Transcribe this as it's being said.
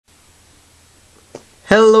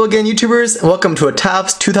Hello again, YouTubers, and welcome to a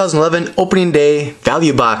Topps 2011 opening day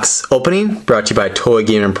value box opening brought to you by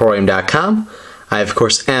ToyGameEmporium.com. I, of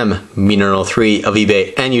course, am Meaner03 of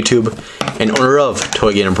eBay and YouTube and owner of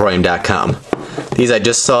ToyGameEmporium.com. These I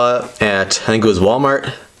just saw at, I think it was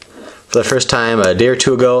Walmart for the first time a day or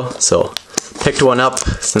two ago, so picked one up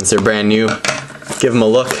since they're brand new. Give them a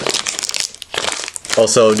look.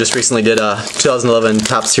 Also, just recently did a 2011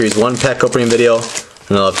 Topps Series 1 pack opening video.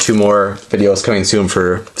 And I'll have two more videos coming soon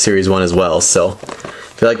for Series 1 as well. So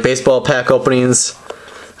if you like baseball pack openings,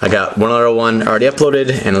 I got one other one already uploaded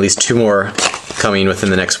and at least two more coming within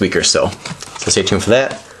the next week or so. So stay tuned for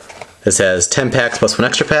that. This has 10 packs plus one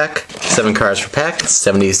extra pack, 7 cards per pack,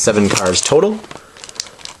 77 cards total.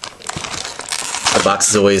 The box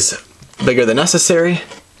is always bigger than necessary.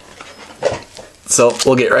 So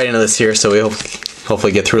we'll get right into this here so we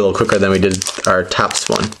hopefully get through a little quicker than we did our Topps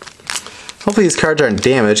one. Hopefully these cards aren't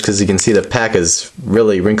damaged because you can see the pack is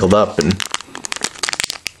really wrinkled up and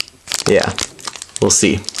yeah, we'll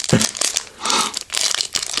see.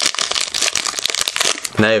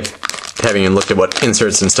 And I haven't even looked at what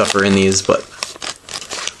inserts and stuff are in these, but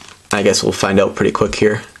I guess we'll find out pretty quick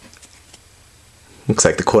here. Looks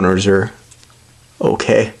like the corners are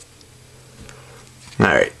okay.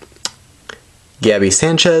 Alright. Gabby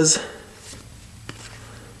Sanchez.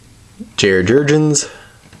 Jared Jurgens.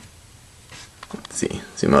 Let's see,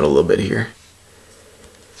 zoom out a little bit here.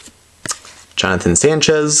 Jonathan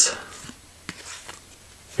Sanchez,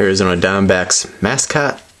 Arizona Diamondbacks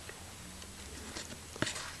mascot.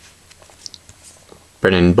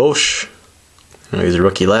 Brennan Boesch, I know he was a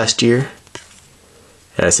rookie last year.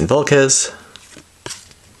 Addison Volquez,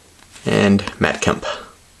 and Matt Kemp.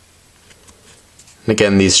 And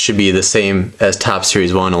again, these should be the same as Topps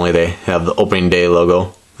Series 1, only they have the opening day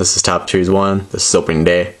logo. This is Topps Series 1, this is opening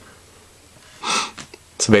day.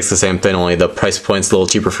 So basically the same thing, only the price point's a little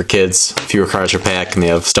cheaper for kids, fewer cards per pack, and they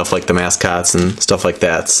have stuff like the mascots and stuff like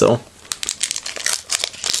that, so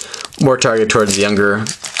more targeted towards the younger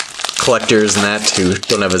collectors and that who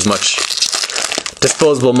don't have as much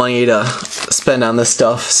disposable money to spend on this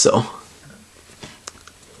stuff. So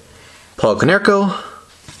Paul Konerko,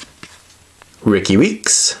 Ricky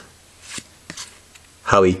Weeks,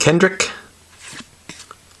 Howie Kendrick,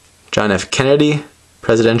 John F. Kennedy,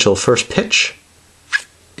 Presidential First Pitch,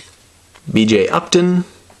 BJ Upton,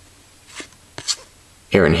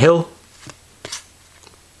 Aaron Hill,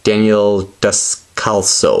 Daniel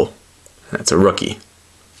Descalso. That's a rookie.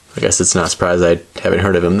 I guess it's not a surprise I haven't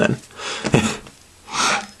heard of him then.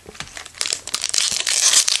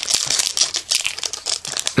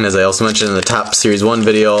 And as I also mentioned in the Topps Series 1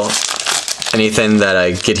 video, anything that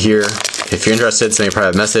I get here, if you're interested, send me a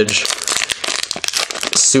private message.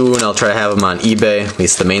 Soon I'll try to have them on eBay, at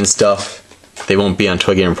least the main stuff. They won't be on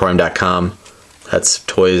ToyGameEmporium.com. That's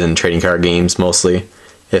toys and trading card games mostly.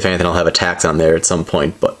 If anything, I'll have a tax on there at some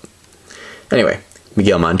point. But anyway,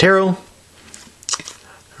 Miguel Montero,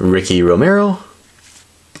 Ricky Romero,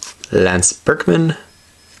 Lance Berkman,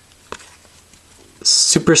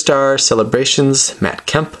 Superstar Celebrations, Matt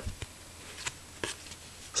Kemp.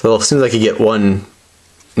 So it seems like you get one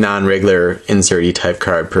non-regular insert-y type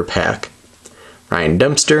card per pack. Ryan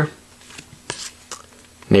Dempster,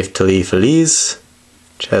 Neftali Feliz,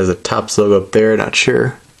 which has a Topps logo up there, not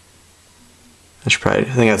sure. I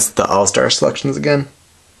think that's the All-Star selections again.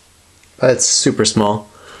 But it's super small.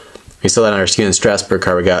 We still had our Steven Strasburg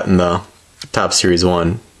card we got in the Topps Series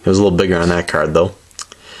 1. It was a little bigger on that card though.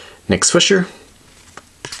 Nick Swisher.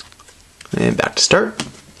 And back to start.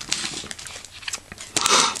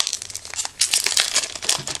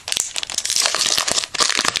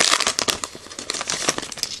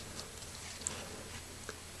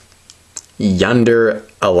 Yonder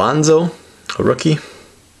Alonso, a rookie.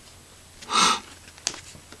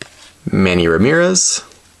 Manny Ramirez.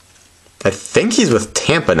 I think he's with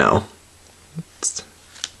Tampa now. It's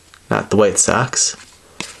not the White Sox.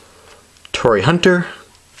 Torrey Hunter.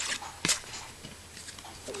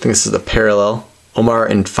 I think this is the parallel. Omar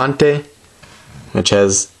Infante, which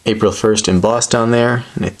has April 1st embossed on there,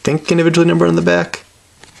 and I think individually numbered on the back.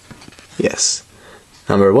 Yes.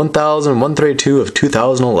 Number 1132 of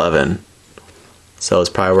 2011. So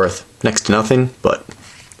it's probably worth next to nothing, but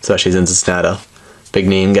especially since it's not a big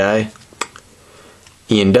name guy.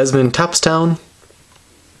 Ian Desmond, Toppstown.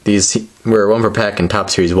 These were one per pack in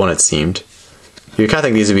Topps Series 1, it seemed. You kind of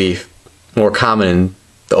think these would be more common in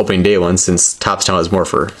the opening day ones since Toppstown is more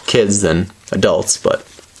for kids than adults, but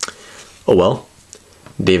oh well.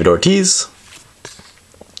 David Ortiz,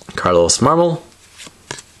 Carlos Marmol,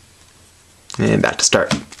 and back to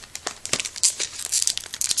start.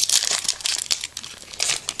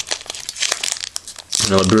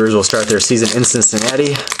 know the Brewers will start their season in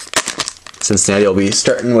Cincinnati. Cincinnati will be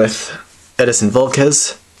starting with Edison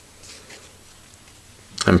Volquez.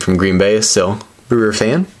 I'm from Green Bay, so Brewer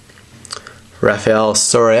fan. Rafael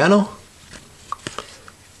Soriano.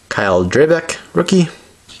 Kyle Drabek, rookie.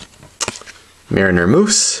 Mariner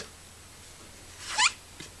Moose.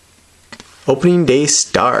 Opening Day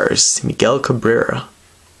Stars, Miguel Cabrera,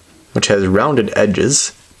 which has rounded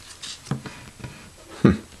edges.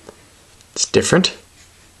 It's different.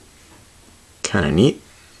 Kind of neat.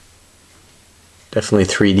 Definitely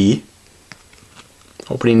 3D.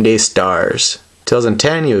 Opening Day Stars.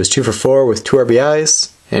 2010, he was 2 for 4 with 2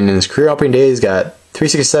 RBIs. And in his career opening day, he's got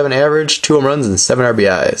 367 average, 2 home runs, and 7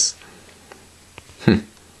 RBIs.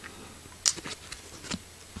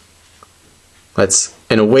 That's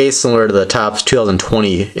in a way similar to the Topps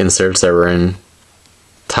 2020 inserts that were in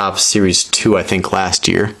Topps Series 2, I think, last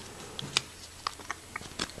year.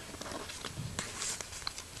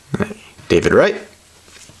 David Wright.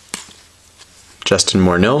 Justin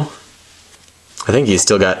Morneau. I think he's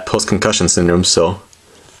still got post-concussion syndrome, so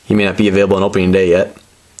he may not be available on opening day yet.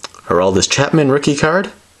 Aroldis Chapman rookie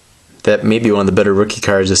card. That may be one of the better rookie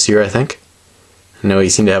cards this year, I think. I know he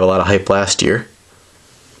seemed to have a lot of hype last year.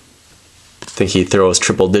 I think he throws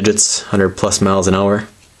triple digits, 100 plus miles an hour.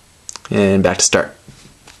 And back to start.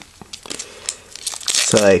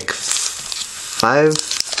 It's like 5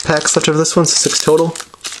 packs left of this one, so 6 total.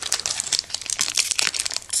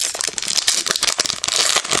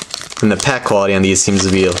 And the pack quality on these seems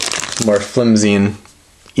to be more flimsy and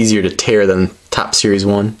easier to tear than Topps Series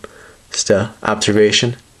 1. Just an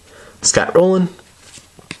observation. Scott Rowland.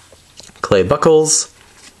 Clay Buchholz.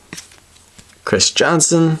 Chris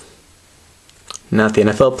Johnson. Not the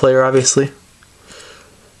NFL player, obviously.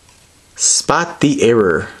 Spot the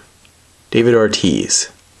Error. David Ortiz.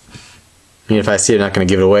 I mean, if I see it, I'm not going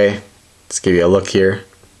to give it away. Let's give you a look here.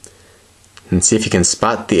 And see if you can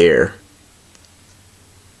spot the error.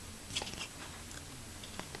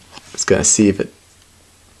 Just gonna see if it.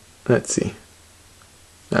 Let's see.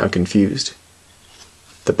 Now I'm confused.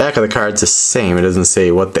 The back of the card's the same. It doesn't say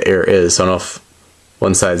what the error is. So I don't know if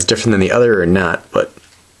one side's different than the other or not, but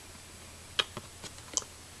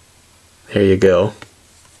there you go.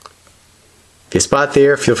 If you spot the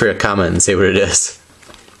error, feel free to comment and say what it is.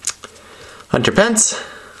 Hunter Pence,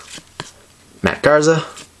 Matt Garza,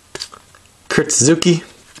 Kurt Suzuki,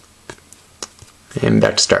 and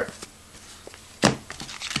back to start.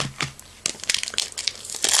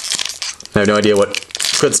 I have no idea what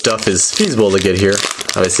good stuff is feasible to get here.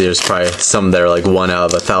 Obviously there's probably some that are like 1 out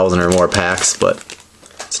of 1,000 or more packs, but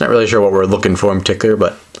it's not really sure what we're looking for in particular,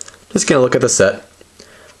 but just gonna look at the set.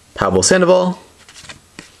 Pablo Sandoval,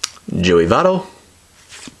 Joey Votto,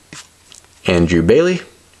 Andrew Bailey,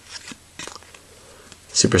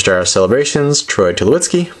 Superstar Celebrations, Troy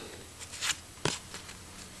Tulowitzki,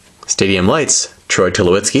 Stadium Lights, Troy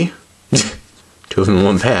Tulowitzki, 2 of them in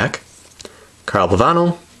 1 pack, Carl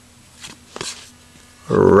Pavano,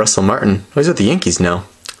 Russell Martin. Oh, he's with the Yankees now.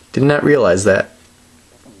 Did not realize that.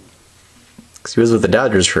 Because he was with the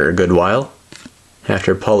Dodgers for a good while.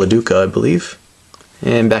 After Paul LaDuca, I believe.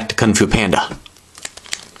 And back to Kung Fu Panda.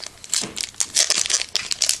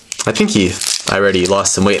 I think he already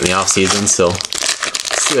lost some weight in the offseason, so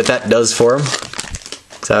let's see what that does for him.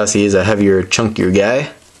 Because obviously he's a heavier, chunkier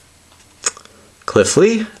guy. Cliff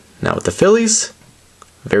Lee, now with the Phillies.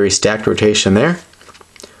 Very stacked rotation there.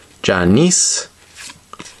 John Neese.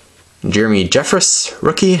 Jeremy Jeffress,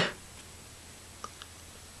 rookie.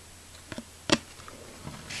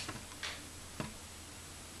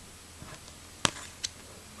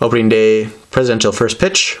 Opening day presidential first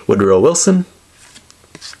pitch, Woodrow Wilson.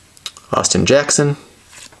 Austin Jackson.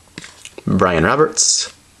 Brian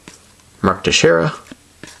Roberts. Mark Teixeira.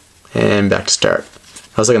 And back to start.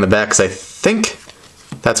 I was looking at the back because I think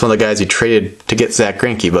that's one of the guys you traded to get Zach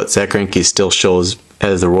Greinke, but Zach Greinke still shows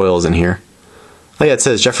as the Royals in here. Oh yeah, it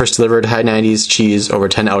says Jeffress delivered high 90s cheese over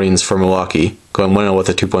 10 outings for Milwaukee, going 1-0 with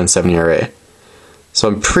a 2.7 ERA. So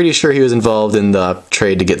I'm pretty sure he was involved in the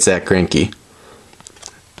trade to get Zach Greinke.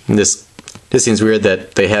 And this seems weird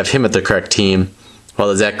that they have him at the correct team, while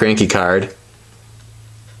the Zach Greinke card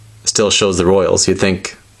still shows the Royals. You'd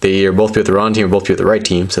think they either both be with the wrong team or both be with the right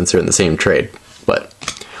team since they're in the same trade. But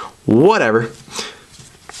whatever.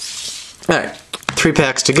 Alright, 3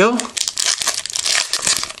 packs to go.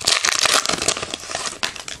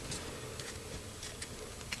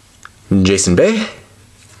 Jason Bay,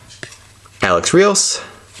 Alex Rios,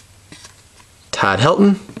 Todd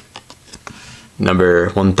Helton, number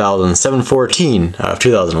 1714 of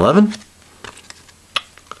 2011,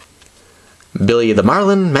 Billy the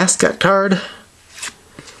Marlin mascot card,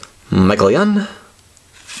 Michael Young,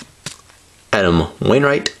 Adam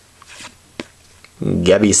Wainwright,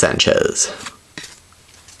 Gabby Sanchez.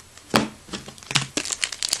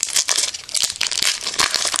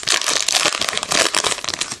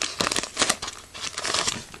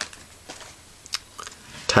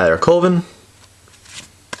 Tyler Colvin,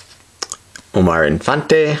 Omar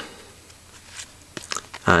Infante,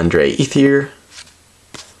 Andre Ethier,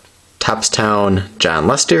 Topstown John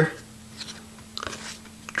Lester,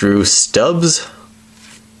 Drew Stubbs,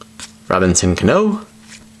 Robinson Cano,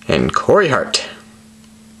 and Corey Hart.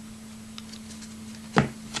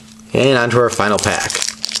 And on to our final pack.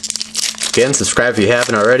 Again, subscribe if you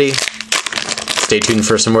haven't already. Stay tuned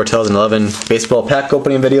for some more 2011 baseball pack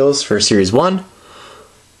opening videos for Series 1.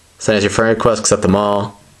 Send us your friend requests, accept them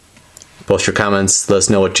all. Post your comments, let us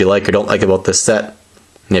know what you like or don't like about this set.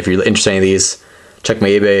 And if you're interested in any of these, check my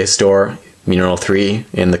eBay store,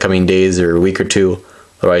 Mineral3, in the coming days or a week or two.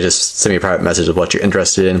 Otherwise, just send me a private message of what you're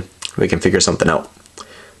interested in. We can figure something out.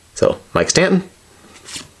 So, Mike Stanton,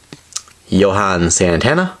 Johan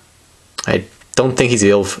Santana. I don't think he's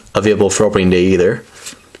available for opening day either.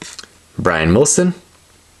 Brian Wilson.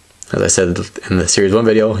 As I said in the Series 1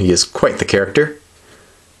 video, he is quite the character.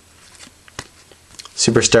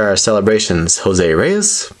 Superstar Celebrations, Jose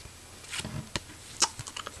Reyes,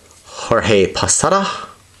 Jorge Posada,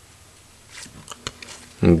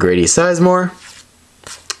 Grady Sizemore,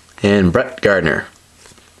 and Brett Gardner.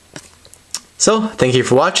 So, thank you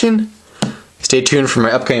for watching. Stay tuned for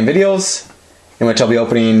my upcoming videos, in which I'll be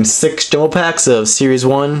opening 6 jumbo packs of Series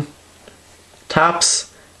 1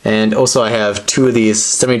 Topps, and also I have 2 of these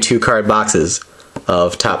 72 card boxes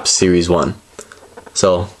of Topps Series 1.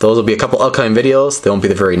 So those will be a couple upcoming videos. They won't be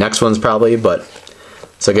the very next ones probably, but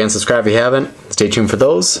so again, subscribe if you haven't. Stay tuned for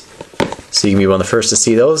those so you can be one of the first to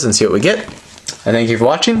see those and see what we get. And thank you for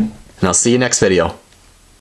watching, and I'll see you next video.